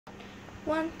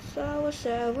Once I was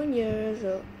 7 years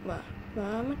old, my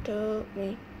mama told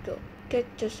me, go get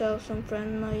yourself some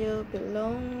friend or you'll be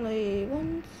lonely.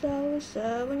 Once I was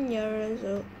 7 years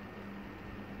old.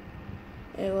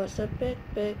 It was a big,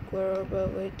 big world,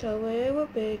 but we thought we were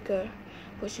bigger.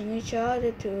 Pushing each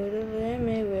other to the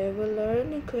limit, we were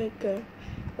learning quicker.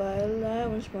 By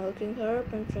 11, smoking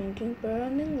herb and drinking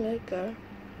burning liquor.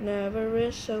 Never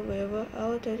risk, so we were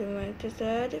out there to make the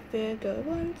steady figure.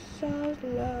 Once I was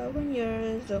 11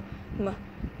 years old, my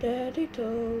daddy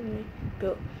told me,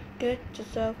 go get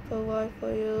yourself a wife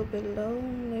or you'll be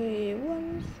lonely.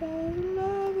 Once I was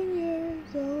 11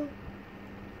 years old.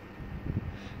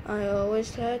 I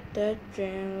always had that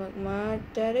dream like my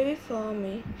daddy before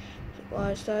me. So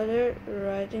I started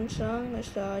writing songs, I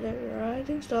started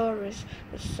writing stories.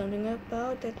 But something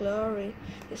about that glory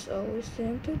just always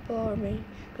seemed to bore me.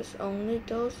 Cause only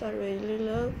those I really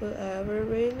love will ever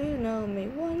really know me.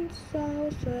 Once I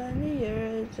was 20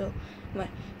 years old, my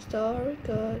story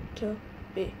got to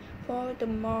be for the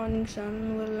morning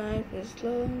sun where life is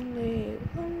lonely.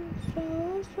 Once I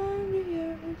was 20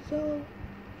 years old.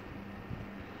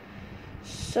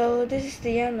 So this is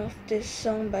the end of this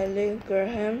song by Lukas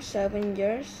Graham, 7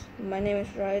 years. My name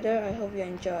is Ryder. I hope you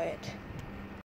enjoy it.